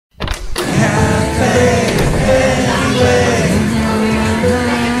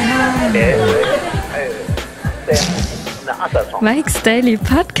Mike's Daily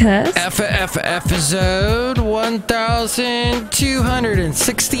Podcast. Episode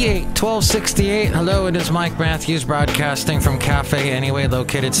 1268. 1268. Hello, it is Mike Matthews broadcasting from Café Anyway,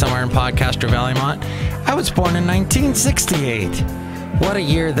 located somewhere in Podcaster Valleymont. I was born in 1968. What a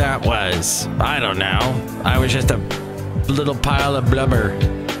year that was. I don't know. I was just a little pile of blubber.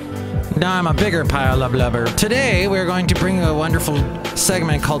 Now I'm a bigger pile of blubber. Today, we're going to bring you a wonderful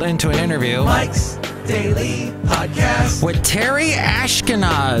segment called Into an Interview. Mike's Daily Podcast. With TERRY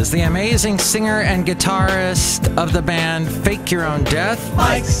Ashkinos, the amazing singer and guitarist of the band Fake Your Own Death.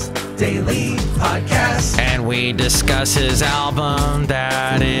 Mike's Daily Podcast. And we discuss his album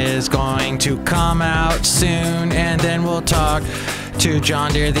that is going to come out soon. And then we'll talk to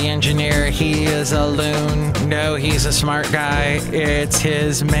John Deere, the engineer. He is a loon. No, he's a smart guy. It's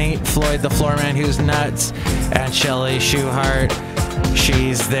his mate, Floyd the Floorman, who's nuts. And Chely Shoehart,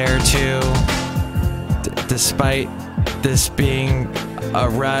 she's there too. Despite this being a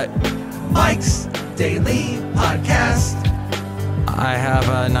rut. Mike's Daily Podcast. I have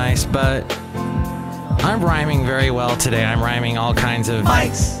a nice butt. I'm rhyming very well today. I'm rhyming all kinds of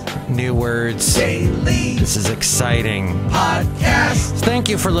Mike's new words. Daily This is exciting. Podcast. Thank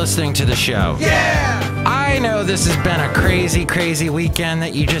you for listening to the show. Yeah! I know this has been a crazy, crazy weekend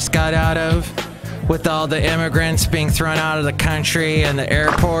that you just got out of, with all the immigrants being thrown out of the country and the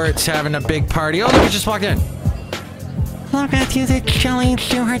airports having a big party. Oh, look, it just walked in. Hello, Matthew, the Chely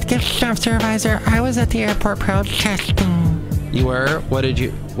Shoehart gift shop supervisor. I was at the airport protesting. You were? What did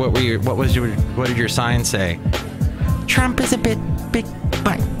your sign say? Trump is a big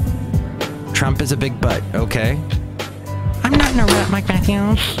butt. Trump is a big butt. Okay. I'm not in a rut, Mike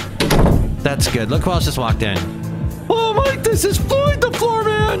Matthews. That's good. Look who else just walked in. Oh, Mike, this is Floyd the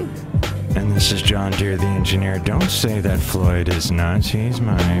Floorman. And this is John Deere, the engineer. Don't say that Floyd is nuts. He's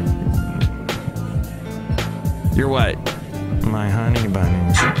my... You're what? My honey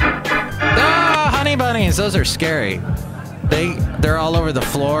bunnies. Ah, honey bunnies. Those are scary. They're all over the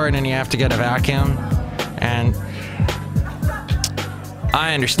floor, and then you have to get a vacuum. And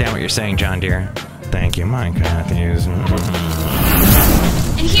I understand what you're saying, John Deere. Thank you, Mike Matthews. And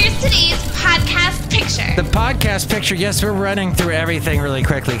here's today's podcast picture. The podcast picture, yes, we're running through everything really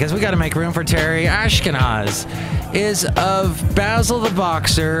quickly because we got to make room for TERRY Ashkinos, is of Basil the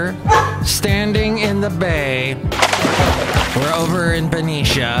Boxer standing in the bay. We're over in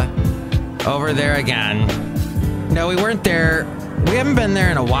Benita, over there again. No, we weren't there. We haven't been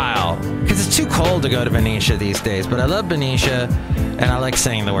there in a while because it's too cold to go to Benita these days, but I love Benita and I like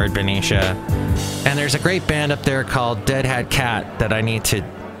saying the word Benita. And there's a great band up there called Dead Hat Cat that I need to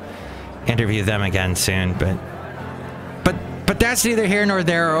interview them again soon, but that's neither here nor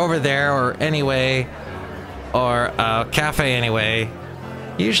there or over there or anyway or Café Anyway.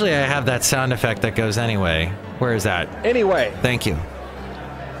 Usually I have that sound effect that goes anyway. Where is that? Anyway. Thank you.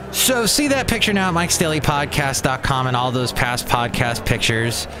 So see that picture now at mikesdailypodcast.com and all those past podcast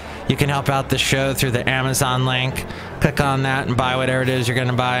pictures. You can help out the show through the Amazon link. Click on that and buy whatever it is you're going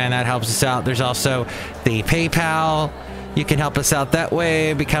to buy, and that helps us out. There's also the PayPal. You can help us out that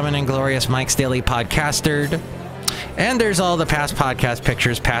way, become an inglorious Mike's Daily Podcaster. And there's all the past podcast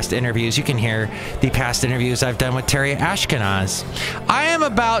pictures, past interviews. You can hear the past interviews I've done with TERRY Ashkinos. I am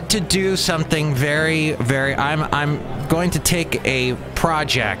about to do something very, I'm going to take a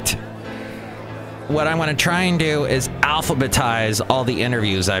project. What I'm going to try and do is alphabetize all the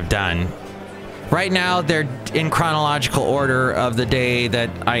interviews I've done. Right now, they're in chronological order of the day that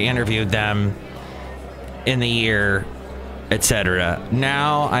I interviewed them, in the year, etc.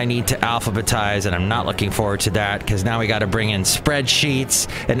 Now I need to alphabetize, and I'm not looking forward to that because now we got to bring in spreadsheets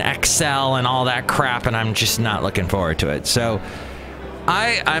and Excel and all that crap, and I'm just not looking forward to it. So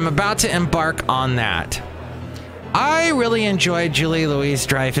I'm about to embark on that. I really enjoyed Julie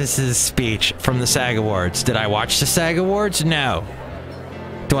Louis-Dreyfus's speech from the SAG Awards. Did I watch the SAG Awards? No.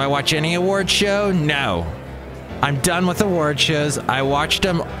 Do I watch any award show? No. I'm done with award shows. I watched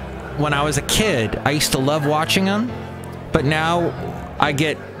them when I was a kid. I used to love watching them, but now I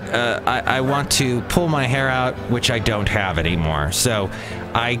get I want to pull my hair out, which I don't have anymore. So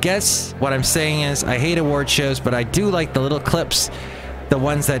I guess what I'm saying is I hate award shows, but I do like the little clips, the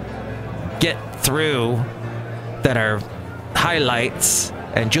ones that get through, that are highlights.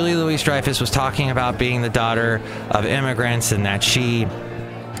 And Julie Louis-Dreyfus was talking about being the daughter of immigrants and that she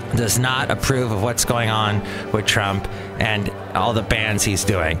does not approve of what's going on with Trump and all the bans he's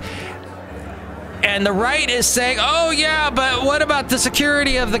doing. And the right is saying, oh yeah, but what about the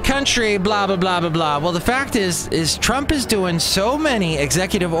security of the country, blah, blah, blah, blah, blah. Well, the fact is Trump is doing so many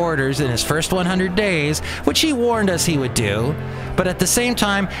executive orders in his first 100 days, which he warned us he would do. But at the same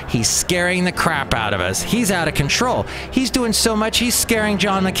time, he's scaring the crap out of us. He's out of control. He's doing so much, he's scaring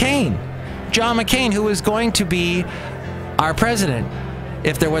John McCain. John McCain, who was going to be our president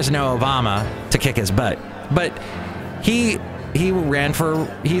if there was no Obama to kick his butt. But he ran for,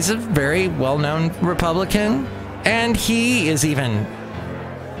 he's a very well-known Republican, and he is even,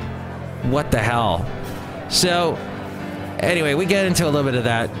 what the hell. So anyway, we get into a little bit of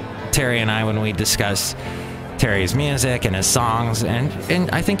that, Terry and I, when we discuss Terry's music and his songs,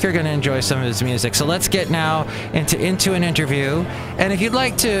 and I think you're going to enjoy some of his music. So let's get now into an interview. And if you'd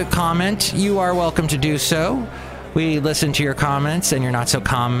like to comment, you are welcome to do so. We listen to your comments and your not so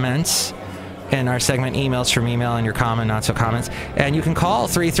comments in our segment Emails from Email, and your comment not so comments. And you can call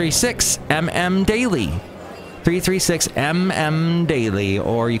 336-MM-DAILY. 336-MM-DAILY,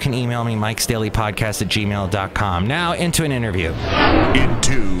 or you can email me, mikesdailypodcast@gmail.com. Now into an interview.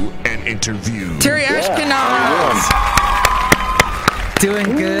 Into an interview. Terry Ashkinos!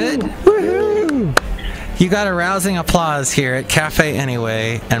 Doing good? Woohoo! You got a rousing applause here at Café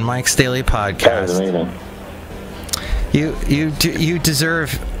Anyway and Mike's Daily Podcast. You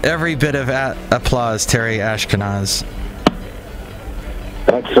deserve every bit of applause, Terry Ashkinos.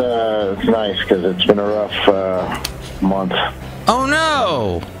 That's nice, because it's been a rough month. Oh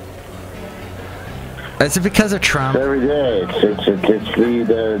no! Is it because of Trump? It's every day. It's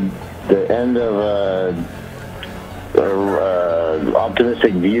the end of a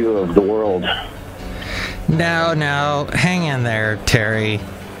optimistic view of the world. No, hang in there, Terry.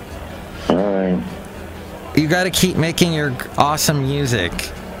 All right. You got to keep making your awesome music.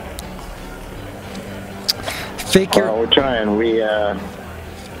 We're trying. We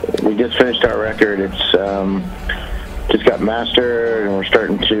just finished our record. It's just got mastered, and we're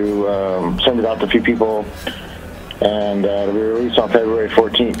starting to send it out to a few people, and it'll be released on February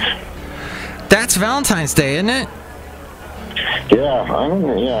 14th. That's Valentine's Day, isn't it? Yeah, I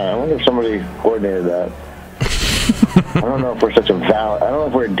wonder if somebody coordinated that. I don't know if we're I don't know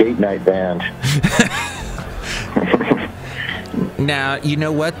if we're a date night band. Now, you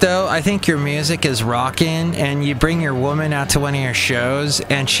know what, though? I think your music is rockin', and you bring your woman out to one of your shows,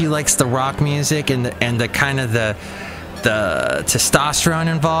 and she likes the rock music and the kind of the testosterone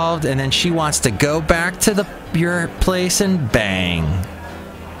involved, and then she wants to go back to your place and bang.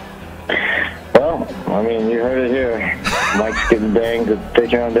 Well, I mean, you heard it here. Mike's getting banged at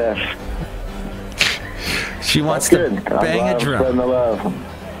Taking on Death. She wants to bang a drum. Spreading the love.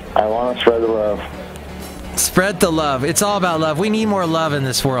 I want to spread the love. Spread the love. It's all about love. We need more love in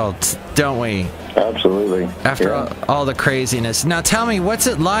this world, don't we? Absolutely. After all the craziness. Now tell me, what's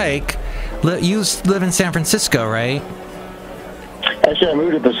it like? You live in San Francisco, right? Actually, I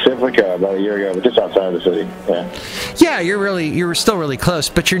moved to Pacifica about a year ago, but just outside of the city. Yeah. Yeah, you're still really close,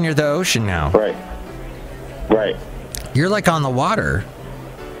 but you're near the ocean now. Right. You're like on the water.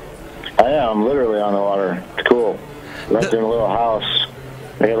 I am. I'm literally on the water. It's cool. Renting a little house.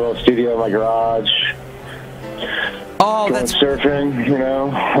 I got a little studio in my garage. Oh, going that's surfing, you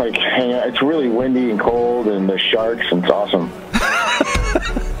know, like hang out. It's really windy and cold, and there's sharks, and it's awesome.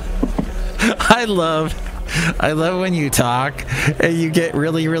 I love when you talk and you get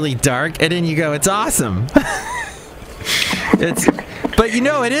really, really dark, and then you go, "It's awesome." But you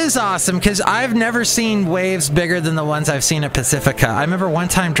know, it is awesome because I've never seen waves bigger than the ones I've seen at Pacifica. I remember one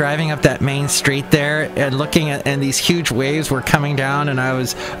time driving up that main street there and looking at, and these huge waves were coming down, and I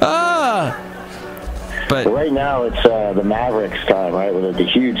was, But right now it's the Mavericks time, right, with the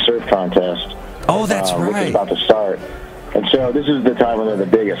huge surf contest. Oh, that's right. Which is about to start. And so this is the time when they're the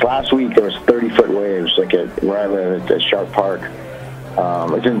biggest. Last week there was 30-foot waves, like where I live at Shark Park.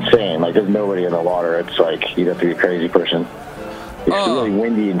 It's insane. Like there's nobody in the water. It's like you'd have to be a crazy person. It's really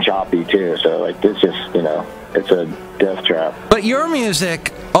windy and choppy too. So like this just, you know, it's a death trap. But your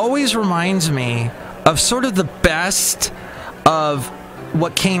music always reminds me of sort of the best of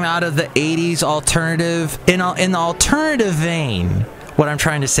what came out of the 80s alternative. In the alternative vein, what I'm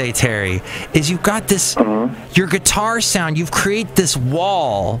trying to say, Terry, is you've got this, your guitar sound, you've created this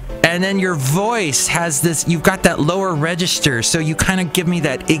wall, and then your voice has this, you've got that lower register, so you kind of give me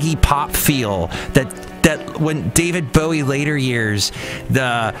that Iggy Pop feel, that when David Bowie later years,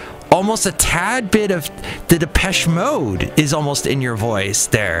 almost a tad bit of the Depeche Mode is almost in your voice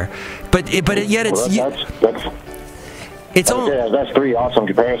there, but yet it's... That's three awesome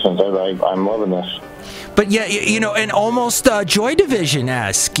comparisons. I'm loving this. But yeah, you know, and almost Joy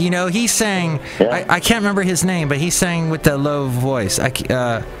Division-esque. You know, he sang. Yeah. I can't remember his name, but he sang with the low voice.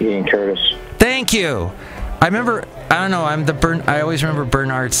 Ian Curtis. Thank Thank you. I don't know, I always remember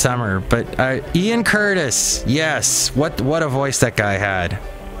Bernard Summer, but Ian Curtis, yes. What a voice that guy had.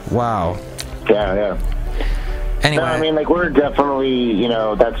 Wow. Yeah. Anyway. No, I mean, like, we're definitely,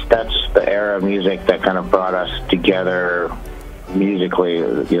 that's the era of music that kind of brought us together musically,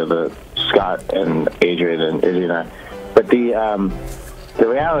 the Scott and Adrian and Izzy and I. But the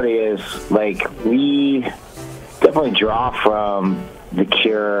reality is, like, we definitely draw from The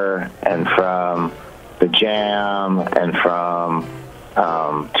Cure and from The Jam and from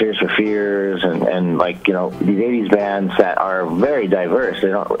Tears for Fears and like, these 80s bands that are very diverse. They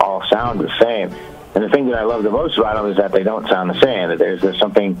don't all sound the same. And the thing that I love the most about them is that they don't sound the same. That there's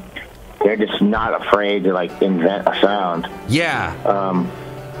something, they're just not afraid to, like, invent a sound. Yeah.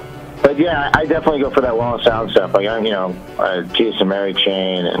 But yeah, I definitely go for that wall of sound stuff. Like, Jesus and Mary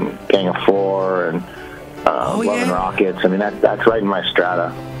Chain and Gang of Four and Love and Rockets. I mean, that's right in my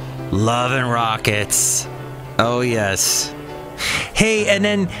strata. Love and Rockets. Oh, yes. Hey, and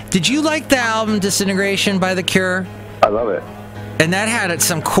then, did you like the album Disintegration by The Cure? I love it. And that had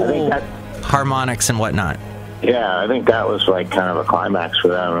some cool harmonics and whatnot. Yeah, I think that was, like, kind of a climax for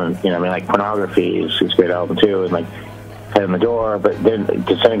them. And, like, Pornography is a great album, too, and, like, Head in the Door, but then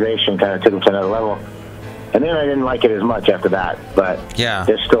Disintegration kind of took them to another level. And then I didn't like it as much after that, but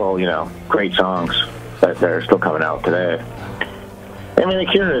there's still, great songs that they're still coming out today. I mean, The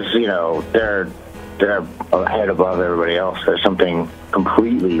Cure is, they're a head above everybody else. There's something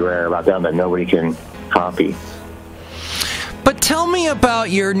completely rare about them that nobody can copy. But tell me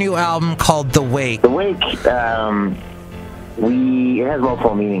about your new album called The Wake. The Wake, it has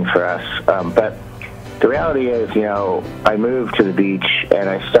multiple meanings for us, but the reality is, I moved to the beach and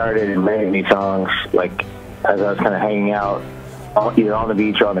I started writing these songs, like, as I was kind of hanging out, either on the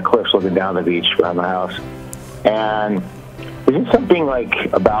beach or on the cliffs looking down the beach around the house. And there's just something,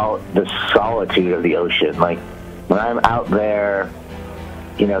 like, about the solitude of the ocean. Like, when I'm out there,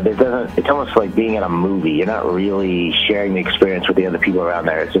 it's almost like being in a movie. You're not really sharing the experience with the other people around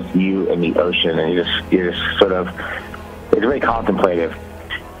there. It's just you and the ocean, and you're just sort of, it's very contemplative.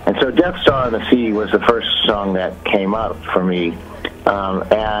 And so Death Star on the Sea was the first song that came up for me.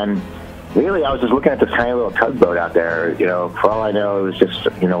 And really, I was just looking at this tiny little tugboat out there. For all I know, it was just,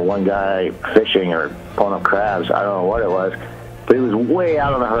 one guy fishing or pulling up crabs. I don't know what it was. But it was way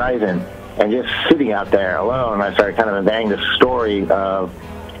out on the horizon. And just sitting out there alone, I started kind of inventing this story of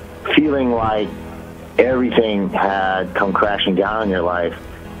feeling like everything had come crashing down in your life.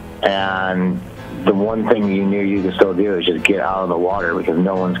 And the one thing you knew you could still do is just get out of the water, because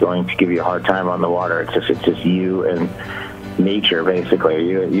no one's going to give you a hard time on the water. It's just you and nature, basically.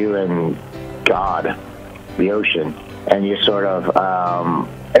 You and God, the ocean. And you sort of,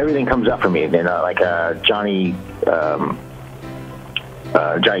 everything comes up for me in like a Johnny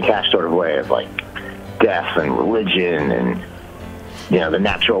Cash sort of way of, like, death and religion and, the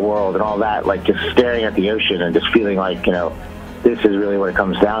natural world and all that, like, just staring at the ocean and just feeling like, this is really what it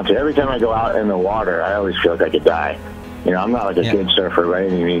comes down to. Every time I go out in the water, I always feel like I could die. I'm not like a good surfer by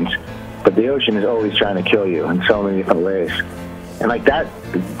any means, but the ocean is always trying to kill you in so many different ways. And, like, that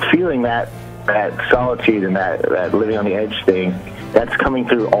feeling, that solitude and that living on the edge thing, that's coming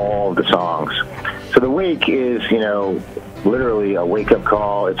through all of the songs. So The Wake is, literally a wake-up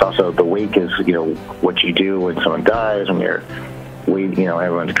call. It's also, the wake is, what you do when someone dies, when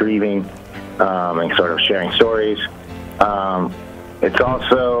everyone's grieving, and sort of sharing stories. It's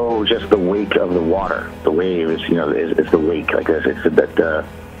also just the wake of the water. The wave is, is the wake, like this. It's the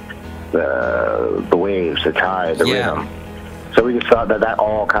waves, the tide, the rhythm. So we just thought that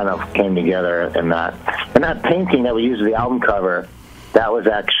all kind of came together in that. And that painting that we used as the album cover, that was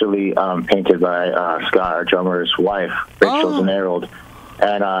actually painted by Scott, our drummer's wife, Rachel Zenerald.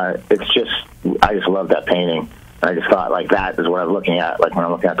 And I just love that painting. I just thought, like, that is what I'm looking at, like, when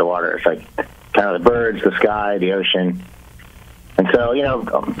I'm looking at the water. It's like kind of the birds, the sky, the ocean. And so,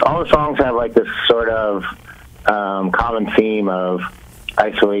 all the songs have, like, this sort of common theme of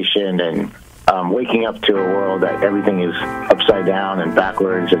isolation and waking up to a world that everything is upside down and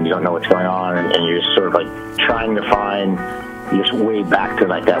backwards and you don't know what's going on, and you're just sort of, like, trying to find your way back to,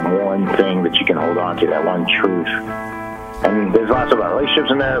 like, that one thing that you can hold on to, that one truth. And there's lots about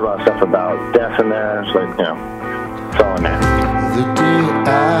relationships in there, a lot of stuff about death in there. It's like, it's all in there. The day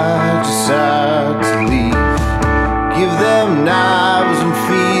I decide to leave, give them knives and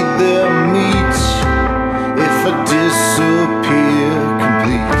feed them meat. If I disappear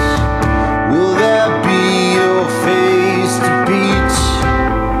complete, will that be your face to beat?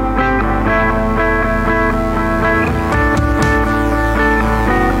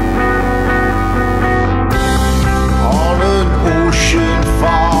 On an ocean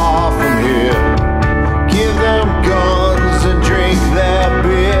far from here,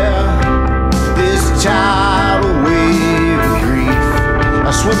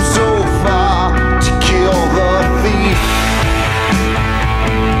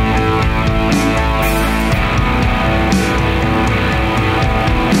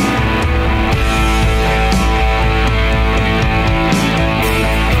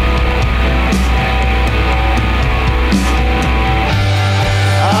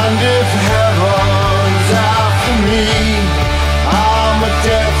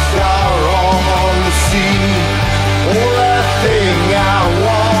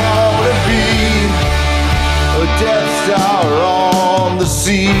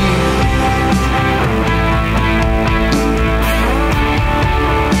 sea.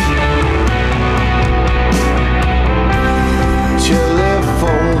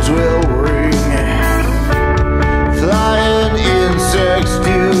 Telephones will ring, flying insects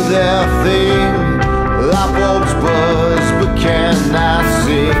do their thing. Light bulbs buzz but cannot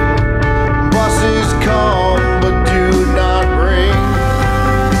sing. Buses come but do not ring.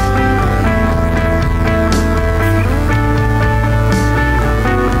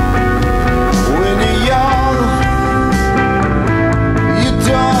 When you're young, you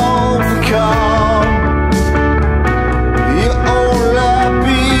don't become your own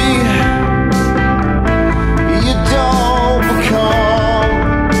happy. You don't become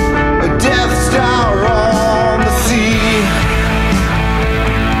a Death Star on the sea.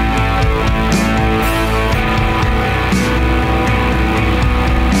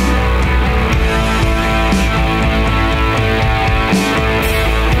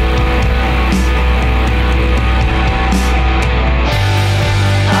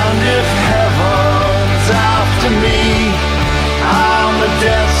 And if heaven's after me, I'm a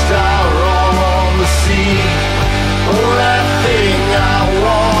Death Star on the sea. Oh, that thing I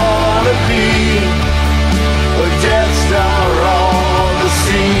wanna be, a Death Star on the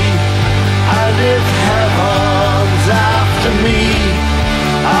sea. And if heaven's after me,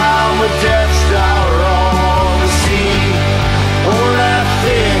 I'm a Death Star on the sea. Oh, that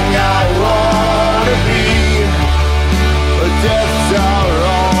thing I wanna be, a Death Star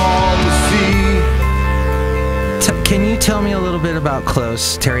on the sea. Can you tell me a little bit about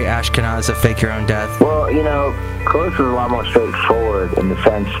Close, Terry Ashkinos, a Fake Your Own Death? Well, you know, Close is a lot more straightforward in the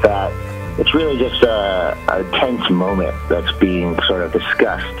sense that it's really just a tense moment that's being sort of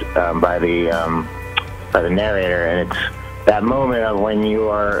discussed by the narrator, and it's that moment of when you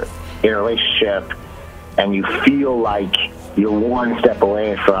are in a relationship and you feel like you're one step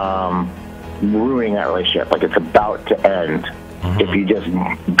away from ruining that relationship, like it's about to end if you just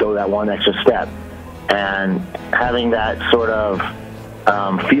go that one extra step. And having that sort of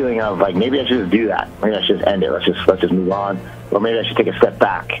feeling of like, maybe I should just do that. Maybe I should just end it. Let's just move on. Or maybe I should take a step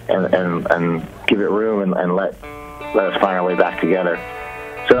back and give it room and let us find our way back together.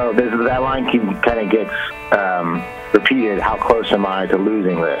 So that line kind of gets repeated. How close am I to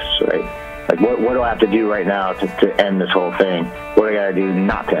losing this? Right? Like, what do I have to do right now to end this whole thing? What do I got to do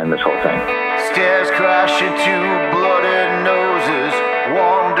not to end this whole thing? Stairs crash into blooded noses,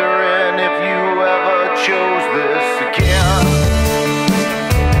 wondering if you ever chose this again.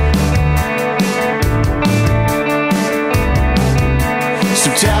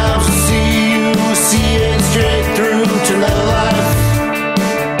 Sometimes I see you seeing straight through to another life.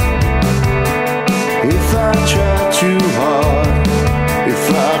 If I try too hard, if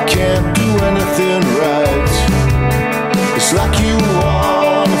I can't do anything right, it's like you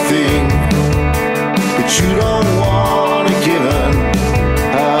want a thing, but you don't want it given.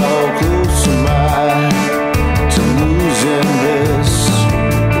 How close am I to losing this?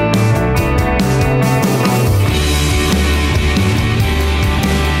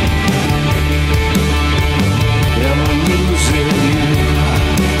 Am I losing you?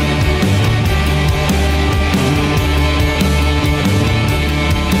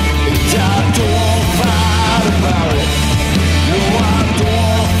 And I don't want to fight about it. No, I don't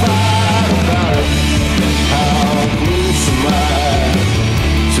want to fight about it. How close am I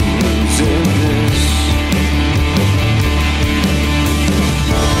to losing this?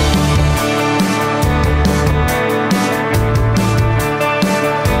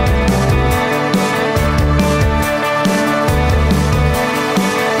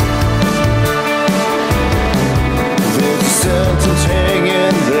 There's a sentence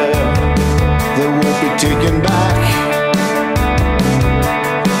hanging there that won't be taken back.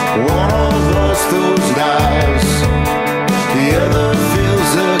 One of us those knives, the other fills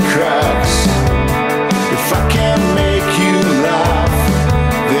the cracks. If I can't make you laugh,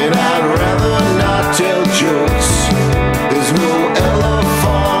 then I'd rather not tell jokes. There's no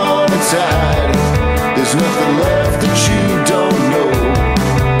elephant inside, there's nothing left that you don't know.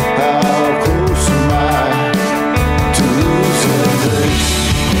 How close am I to losing this?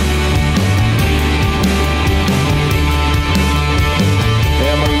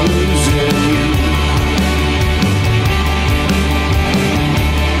 Am I losing you?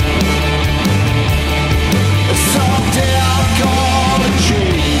 Someday I'll call a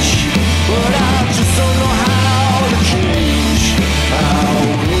change, but I just don't know how to change. How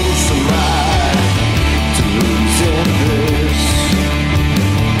close am I to losing?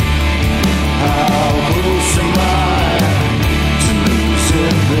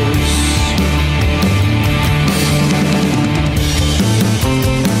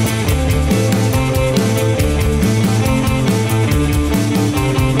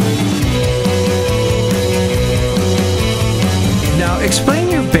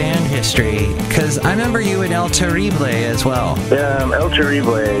 your band history? Because I remember you in El Terrible as well. El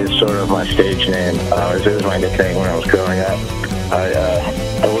Terrible is sort of my stage name. It was my nickname when I was growing up.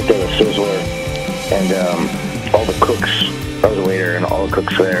 I worked at a Sizzler, and all the cooks, I was a waiter, and all the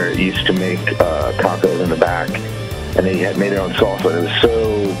cooks there used to make tacos in the back, and they had made their own salsa. It was so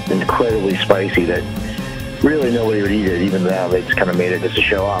incredibly spicy that really nobody would eat it, even though they just kind of made it just to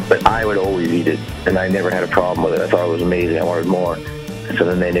show off. But I would always eat it, and I never had a problem with it. I thought it was amazing. I wanted more. And so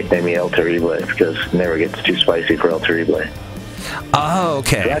then they nicknamed me El Terrible, because it never gets too spicy for El Terrible. Oh,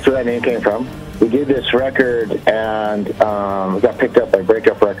 okay. So that's where that name came from. We did this record, and it got picked up by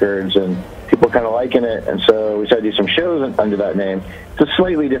Breakup Records, and people were kind of liking it, and so we started to do some shows under that name. It's a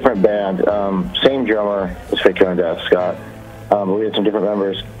slightly different band. Same drummer as Faker and Death, Scott. But we had some different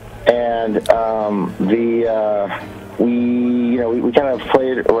members. And we kind of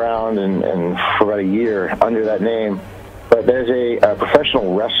played around and for about a year under that name. But there's a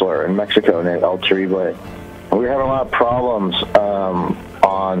professional wrestler in Mexico named El Terrible. And we were having a lot of problems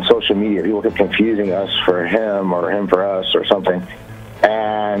on social media. People kept confusing us for him or him for us or something.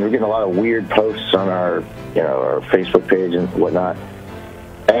 And we're getting a lot of weird posts on our Facebook page and whatnot.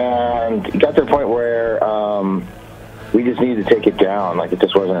 And it got to the point where we just needed to take it down. Like, it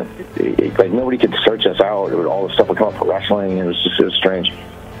just wasn't, like, nobody could search us out. All the stuff would come up for wrestling, and it was strange.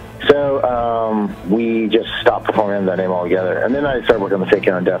 So we just stopped performing under that name altogether. And then I started working on the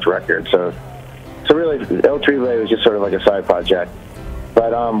Faking on Death record. So really, El Terrible was just sort of like a side project.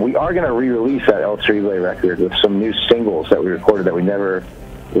 But we are going to re-release that El Terrible record with some new singles that we recorded that we never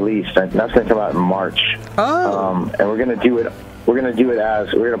released. And that's going to come out in March. Oh. And we're going to do it. We're going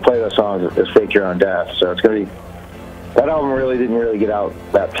to play those songs as Fake Your Own Death. So it's going to be. That album didn't really get out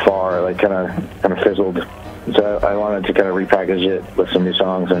that far, like kind of fizzled. So I wanted to kind of repackage it with some new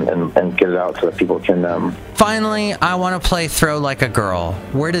songs and get it out so that people can... Finally, I want to play Throw Like a Girl.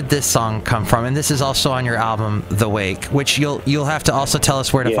 Where did this song come from? And this is also on your album, The Wake, which you'll have to also tell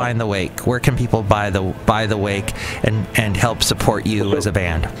us where to find The Wake. Where can people buy The Wake and help support you as a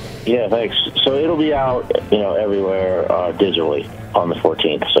band? Yeah, thanks. So it'll be out, everywhere digitally on the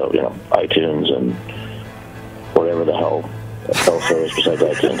 14th. So, iTunes and whatever the hell else there is besides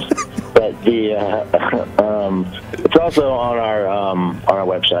iTunes. But it's also on our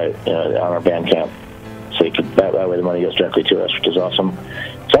website, on our Bandcamp. So that way the money goes directly to us, which is awesome.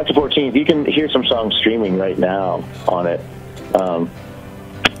 So that's the 14th. You can hear some songs streaming right now on it.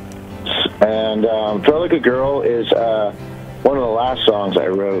 And Throw Like a Girl is one of the last songs I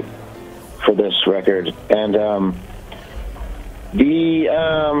wrote for this record. And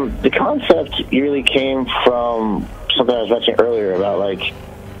the concept really came from something I was mentioning earlier about, like,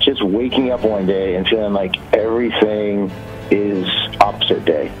 just waking up one day and feeling like everything is opposite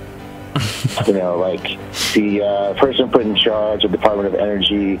day. Like the person put in charge of the Department of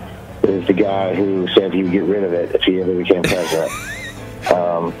Energy is the guy who said he would get rid of it if he ever became president.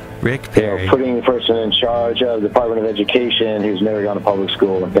 Rick Perry. Putting the person in charge of the Department of Education who's never gone to public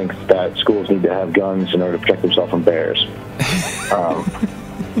school and thinks that schools need to have guns in order to protect themselves from bears.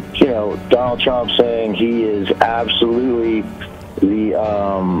 Donald Trump saying he is absolutely the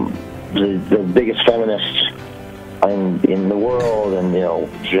biggest feminist in the world, and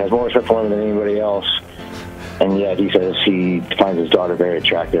she has more respect for women than anybody else, and yet he says he finds his daughter very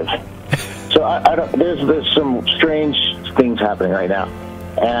attractive. So I don't. There's some strange things happening right now,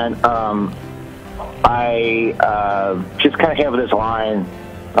 and I just kind of have this line,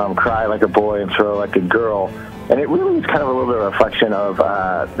 "Cry like a boy and throw like a girl." And it really is kind of a little bit of a reflection of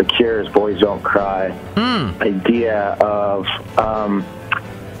The Cure's Boys Don't Cry idea of,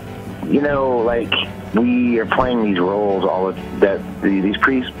 like, we are playing these roles, these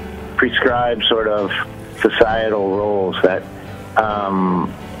prescribed sort of societal roles that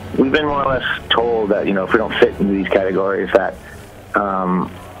we've been more or less told that, if we don't fit into these categories, that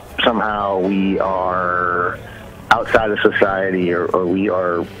somehow we are outside of society or we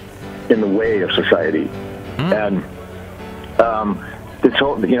are in the way of society. And this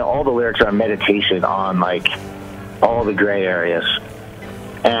whole, all the lyrics are meditation on, like, all the gray areas.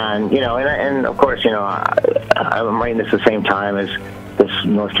 And, and of course, I'm writing this at the same time as this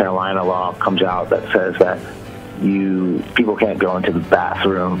North Carolina law comes out that says that people can't go into the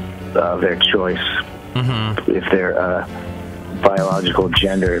bathroom of their choice if their biological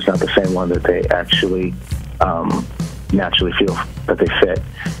gender is not the same one that they actually naturally feel that they fit.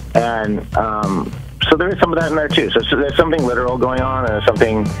 And so there is some of that in there too. So there's something literal going on, and there's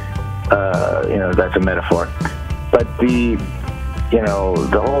something that's a metaphor. But the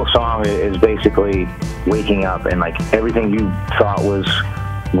whole song is basically waking up, and like everything you thought was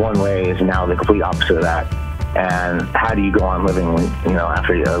one way is now the complete opposite of that. And how do you go on living when,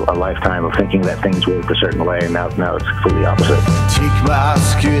 after a lifetime of thinking that things work a certain way, and now it's completely opposite. Take my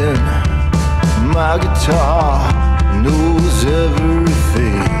skin, my guitar knows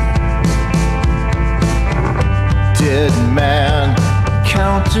everything. Dead man,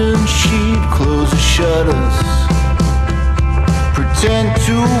 counting sheep, close the shutters. Pretend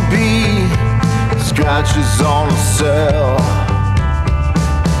to be scratches on a cell,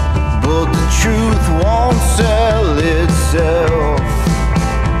 but the truth won't sell itself.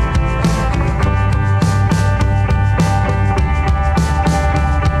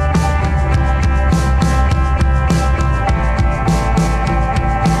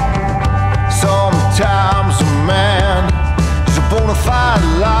 Sometimes a man is a bona fide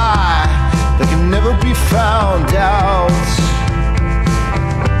lie that can never be found out.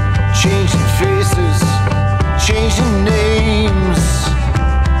 Changing faces, changing names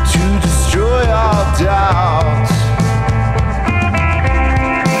to destroy our doubt.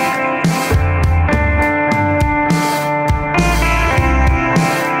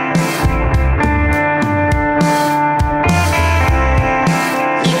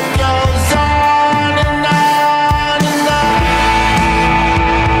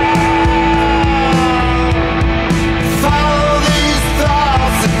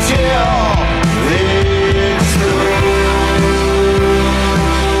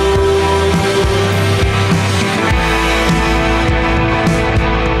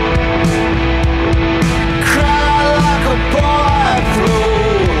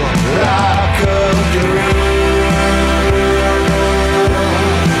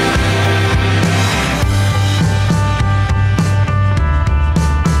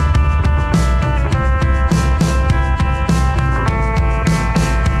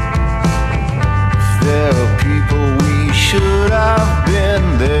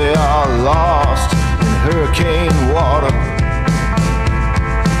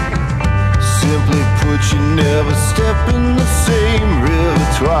 You never step in the same river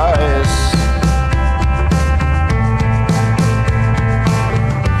twice.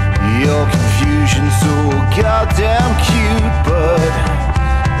 Your confusion's so goddamn cute, but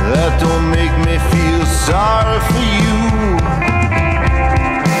that don't make me feel sorry for you.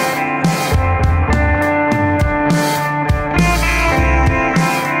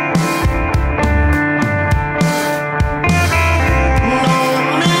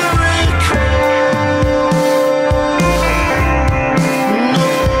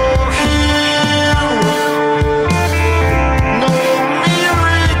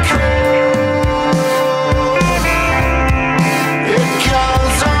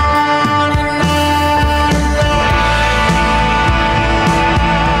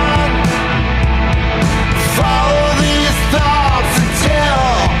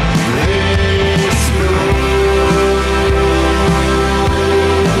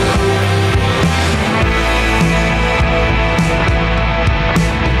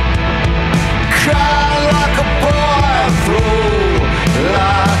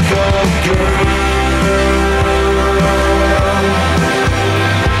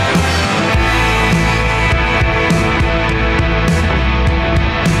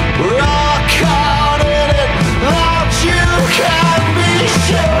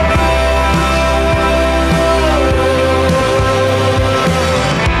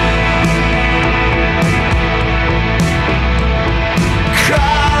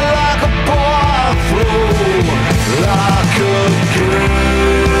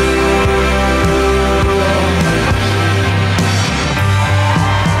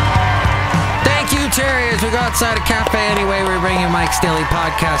 Outside of Café Anyway, we're bringing you Mike's Daily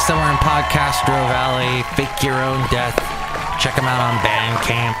Podcast somewhere in Podcastro Valley. Fake your own death. Check them out on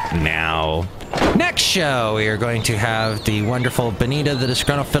Bandcamp now. Next show, we are going to have the wonderful Benita, the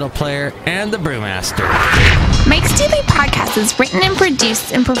Disgruntled Fiddle Player, and the Brewmaster. Mike's Daily Podcast is written and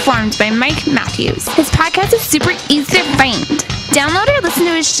produced and performed by Mike Matthews. His podcast is super easy to find. Download or listen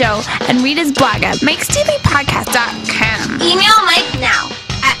to his show and read his blog at mikesdailypodcast.com. Email Mike now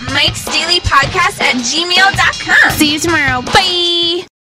at mikesdailypodcast@gmail.com. See you tomorrow. Bye!